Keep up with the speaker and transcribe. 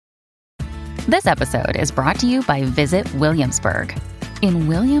This episode is brought to you by Visit Williamsburg. In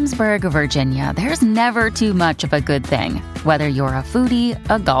Williamsburg, Virginia, there's never too much of a good thing. Whether you're a foodie,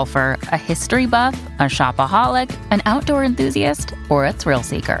 a golfer, a history buff, a shopaholic, an outdoor enthusiast, or a thrill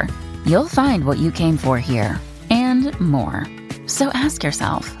seeker, you'll find what you came for here and more. So ask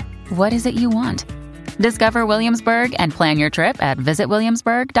yourself, what is it you want? Discover Williamsburg and plan your trip at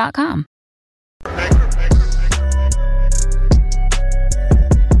visitwilliamsburg.com.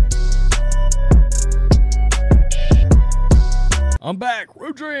 I'm back,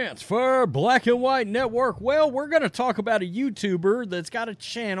 Rudrance for Black and White Network. Well, we're going to talk about a YouTuber that's got a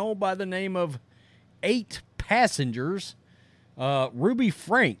channel by the name of 8 Passengers, Ruby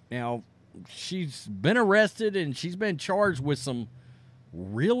Frank. Now, she's been arrested and she's been charged with some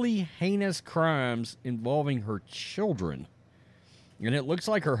really heinous crimes involving her children. And it looks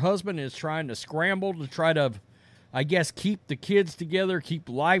like her husband is trying to scramble to try to, I guess, keep the kids together, keep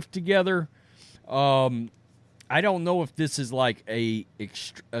life together. I don't know if this is like a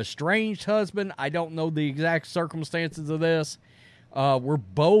estranged husband. I don't know the exact circumstances of this. We're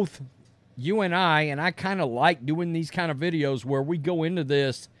both, you and I kind of like doing these kind of videos where we go into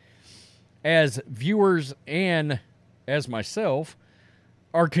this as viewers and as myself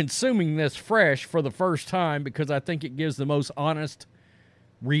are consuming this fresh for the first time, because I think it gives the most honest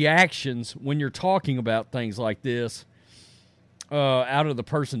reactions when you're talking about things like this. Out of the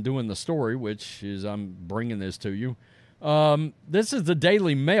person doing the story, which is I'm bringing this to you. This is the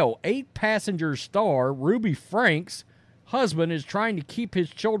Daily Mail. 8 Passengers star Ruby Frank's husband is trying to keep his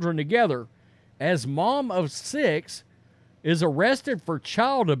children together as mom of 6 is arrested for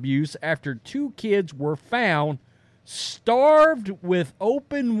child abuse after 2 kids were found starved with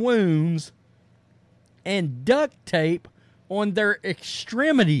open wounds and duct tape on their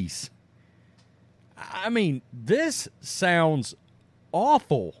extremities. I mean, this sounds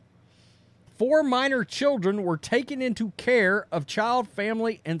awful. 4 minor children were taken into care of Child,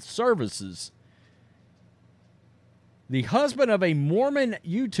 Family, and Services. The husband of a Mormon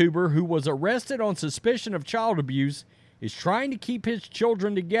YouTuber who was arrested on suspicion of child abuse is trying to keep his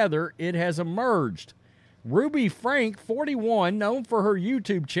children together, it has emerged. Ruby Frank, 41, known for her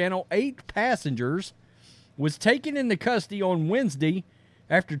YouTube channel 8 Passengers, was taken into custody on Wednesday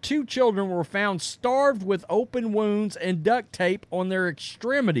after 2 children were found starved with open wounds and duct tape on their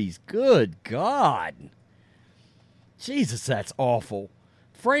extremities. Good God. Jesus, that's awful.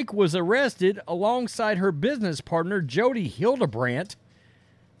 Frank was arrested alongside her business partner, Jody Hildebrandt,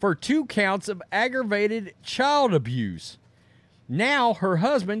 for 2 counts of aggravated child abuse. Now, her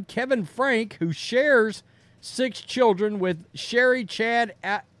husband, Kevin Frank, who shares 6 children with Sherry, Chad,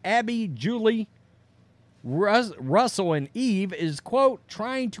 Abby, Julie, Russell, and Eve, is, quote,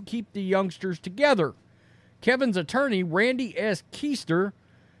 trying to keep the youngsters together. Kevin's attorney, Randy S. Keister,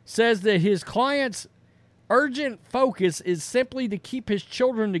 says that his client's urgent focus is simply to keep his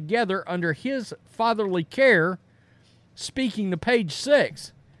children together under his fatherly care. Speaking to Page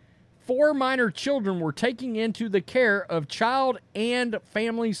 6, 4 minor children were taken into the care of Child and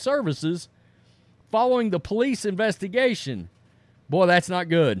Family Services following the police investigation. Boy, that's not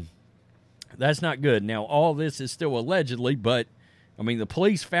good. That's not good. Now, all this is still allegedly, but, I mean, the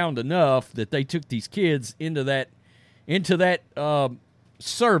police found enough that they took these kids into that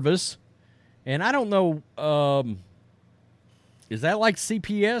service. And I don't know, is that like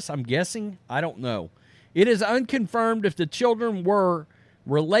CPS? I'm guessing. I don't know. It is unconfirmed if the children were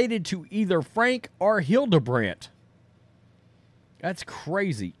related to either Frank or Hildebrandt. That's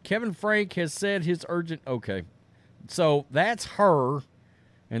crazy. Kevin Frank has said his urgent... Okay. So, that's her...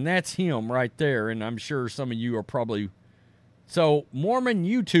 And that's him right there, and I'm sure some of you are probably... So, Mormon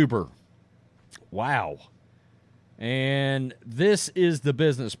YouTuber. Wow. And this is the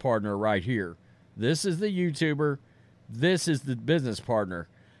business partner right here. This is the YouTuber. This is the business partner.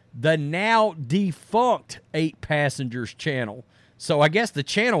 The now defunct 8 Passengers channel. So, I guess the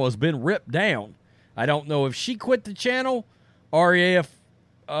channel has been ripped down. I don't know if she quit the channel or if,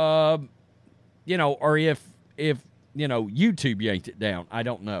 YouTube yanked it down. I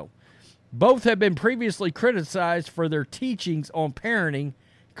don't know. Both have been previously criticized for their teachings on parenting,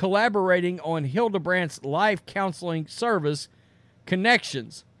 collaborating on Hildebrandt's life counseling service,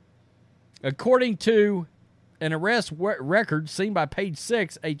 Connections. According to an arrest record seen by Page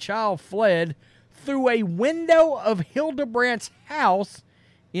 6, a child fled through a window of Hildebrandt's house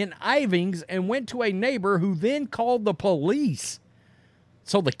in Ivings and went to a neighbor who then called the police.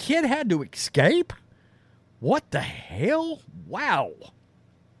 So the kid had to escape? What the hell? Wow.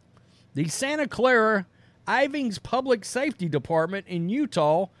 The Santa Clara Ivings Public Safety Department in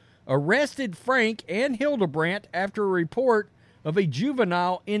Utah arrested Frank and Hildebrandt after a report of a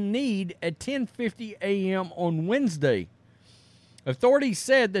juvenile in need at 10:50 a.m. on Wednesday. Authorities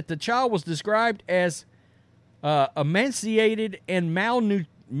said that the child was described as emaciated and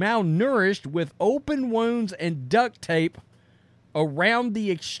malnourished with open wounds and duct tape around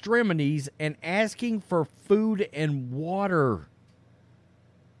the extremities and asking for food and water.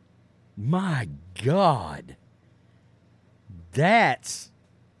 My God. That's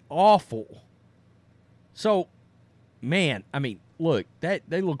awful. So, man, I mean, look, that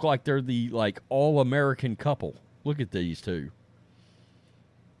they look like they're the all-American couple. Look at these two.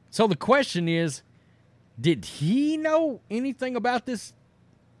 So the question is, did he know anything about this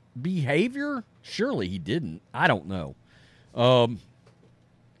behavior? Surely he didn't. I don't know. I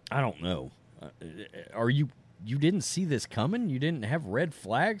don't know. You didn't see this coming? You didn't have red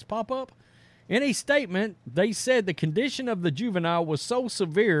flags pop up? In a statement, they said the condition of the juvenile was so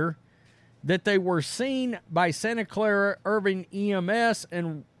severe that they were seen by Santa Clara Irving EMS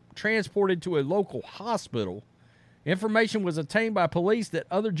and transported to a local hospital. Information was obtained by police that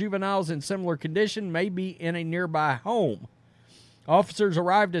other juveniles in similar condition may be in a nearby home. Officers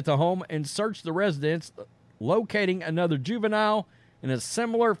arrived at the home and searched the residence, locating another juvenile in a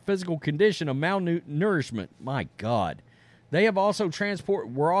similar physical condition of malnourishment. My God. They were also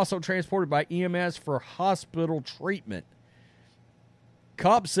transported by EMS for hospital treatment.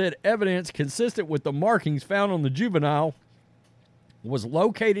 Cops said evidence consistent with the markings found on the juvenile was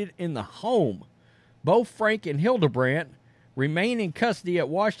located in the home. Both Frank and Hildebrandt remain in custody at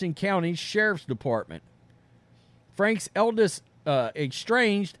Washington County Sheriff's Department. Frank's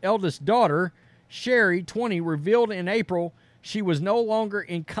estranged eldest daughter, Sherry, 20, revealed in April she was no longer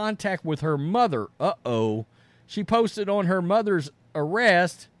in contact with her mother. She posted on her mother's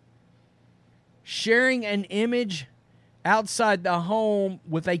arrest, sharing an image outside the home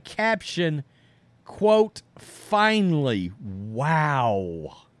with a caption, quote, "Finally."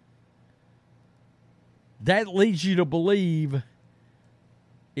 Wow. That leads you to believe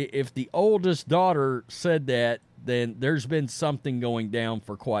if the oldest daughter said that, then there's been something going down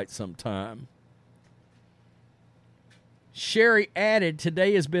for quite some time. Sherry added,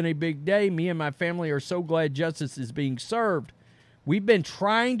 "Today has been a big day. Me and my family are so glad justice is being served. We've been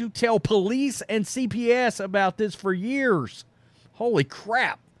trying to tell police and CPS about this for years." Holy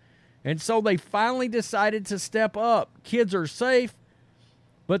crap. And so they finally decided to step up. Kids are safe,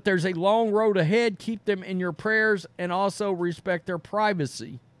 but there's a long road ahead. Keep them in your prayers and also respect their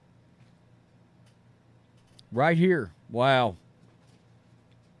privacy. Right here. Wow.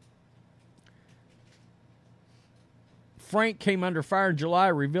 Frank came under fire in July,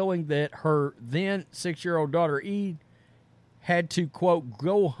 revealing that her then 6-year-old daughter, Eve, had to, quote,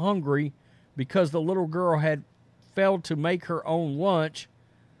 go hungry because the little girl had failed to make her own lunch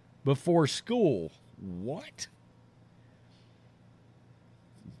before school. What?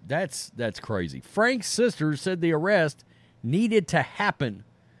 That's crazy. Frank's sister said the arrest needed to happen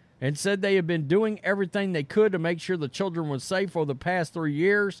and said they had been doing everything they could to make sure the children were safe for the past 3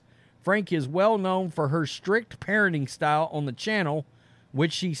 years. Frank is well known for her strict parenting style on the channel,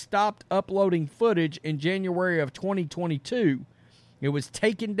 which she stopped uploading footage in January of 2022. It was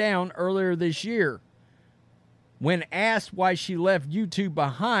taken down earlier this year. When asked why she left YouTube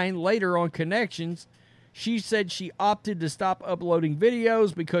behind later on Connections, she said she opted to stop uploading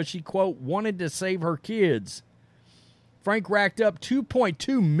videos because she, quote, wanted to save her kids. Frank racked up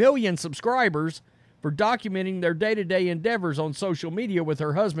 2.2 million subscribers for documenting their day-to-day endeavors on social media with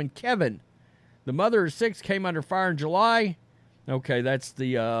her husband, Kevin. The mother of 6 came under fire in July. Okay, that's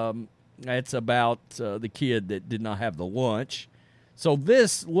about the kid that did not have the lunch. So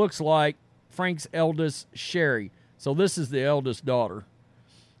this looks like Frank's eldest, Sherry. So this is the eldest daughter.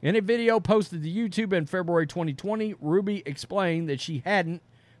 In a video posted to YouTube in February 2020, Ruby explained that she had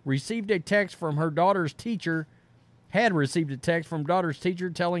received a text from daughter's teacher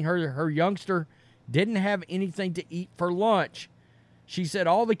telling her youngster didn't have anything to eat for lunch. She said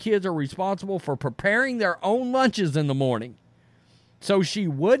all the kids are responsible for preparing their own lunches in the morning. So she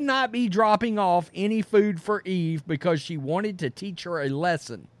would not be dropping off any food for Eve because she wanted to teach her a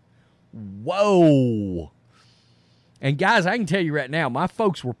lesson. Whoa. And guys, I can tell you right now, my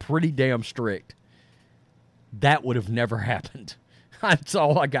folks were pretty damn strict. That would have never happened. That's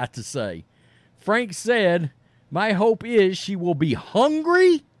all I got to say. Frank said, my hope is she will be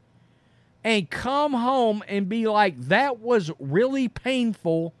hungry and come home and be like, that was really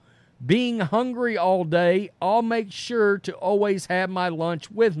painful being hungry all day. I'll make sure to always have my lunch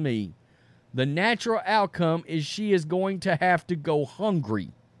with me. The natural outcome is she is going to have to go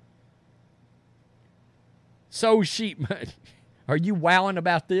hungry. So are you wowing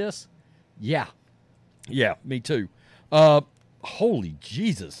about this? Yeah, me too. holy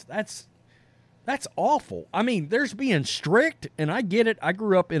Jesus, that's awful. I mean, there's being strict, and I get it. I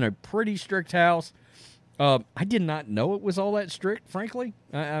grew up in a pretty strict house. I did not know it was all that strict, frankly.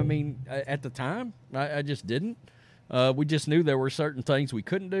 I mean, at the time, I just didn't. We just knew there were certain things we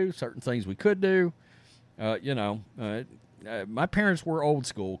couldn't do, certain things we could do. My parents were old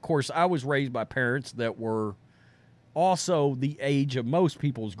school. Of course, I was raised by parents that were also the age of most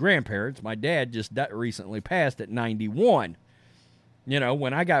people's grandparents. My dad just recently passed at 91.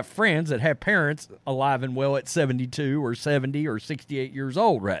 When I got friends that have parents alive and well at 72 or 70 or 68 years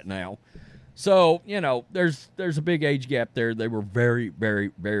old right now. So, there's a big age gap there. They were very,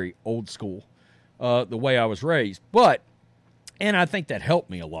 very, very old school, the way I was raised. And I think that helped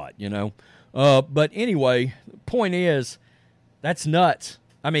me a lot, But anyway, the point is, that's nuts.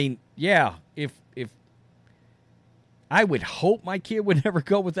 I mean, yeah, if I would hope my kid would never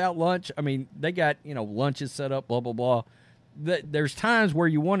go without lunch. I mean, they got, lunches set up, blah, blah, blah. There's times where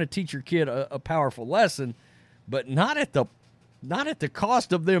you want to teach your kid a powerful lesson, but not at the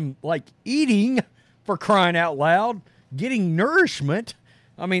cost of them, like, eating, for crying out loud, getting nourishment.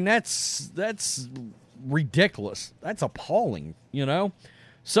 I mean, that's ridiculous. That's appalling,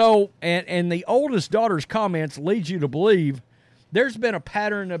 So, and the oldest daughter's comments leads you to believe there's been a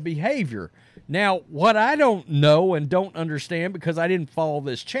pattern of behavior. Now, what I don't know and don't understand, because I didn't follow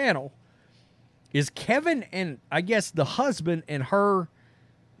this channel, is Kevin and, I guess, the husband and her,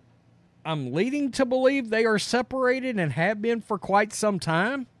 I'm leading to believe they are separated and have been for quite some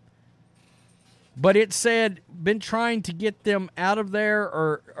time. But it said, been trying to get them out of there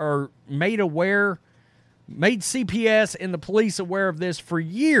or made CPS and the police aware of this for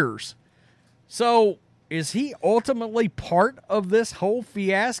years. So, is he ultimately part of this whole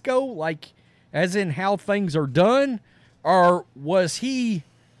fiasco? Like, as in how things are done? Or was he,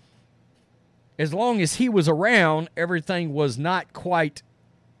 as long as he was around, everything was not quite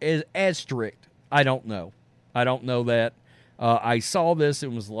as strict? I don't know. I don't know that. I saw this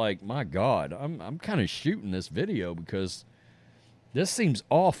and was like, my God, I'm kind of shooting this video because this seems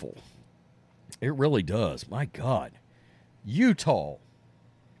awful. It really does. My God. Utah.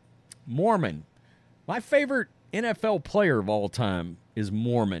 Mormon. My favorite NFL player of all time is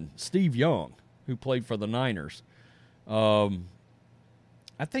Mormon. Steve Young, who played for the Niners. I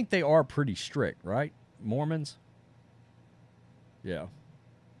think they are pretty strict, right? Mormons? Yeah.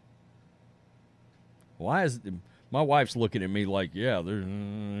 Why is my wife's looking at me like, yeah,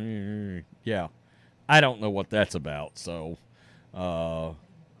 yeah. I don't know what that's about. So,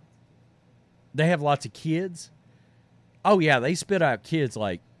 they have lots of kids. Oh yeah, they spit out kids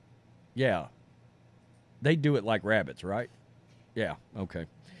like, yeah. They do it like rabbits, right? Yeah. Okay.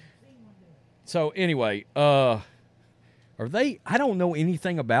 So anyway, are they? I don't know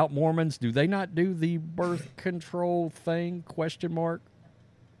anything about Mormons. Do they not do the birth control thing? Question mark.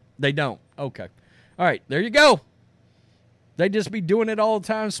 They don't. Okay. All right, there you go. They just be doing it all the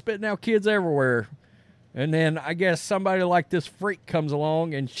time, spitting out kids everywhere. And then I guess somebody like this freak comes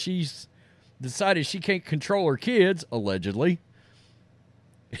along and she's decided she can't control her kids, allegedly.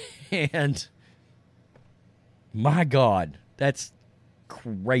 And my God, that's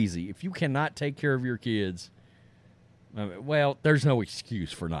crazy. If you cannot take care of your kids, well, there's no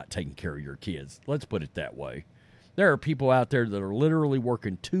excuse for not taking care of your kids. Let's put it that way. There are people out there that are literally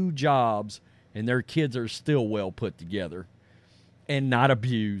working 2 jobs and their kids are still well put together and not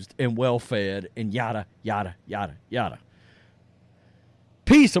abused and well fed and yada, yada, yada, yada.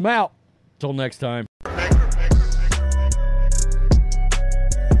 Peace. I'm out. Till next time.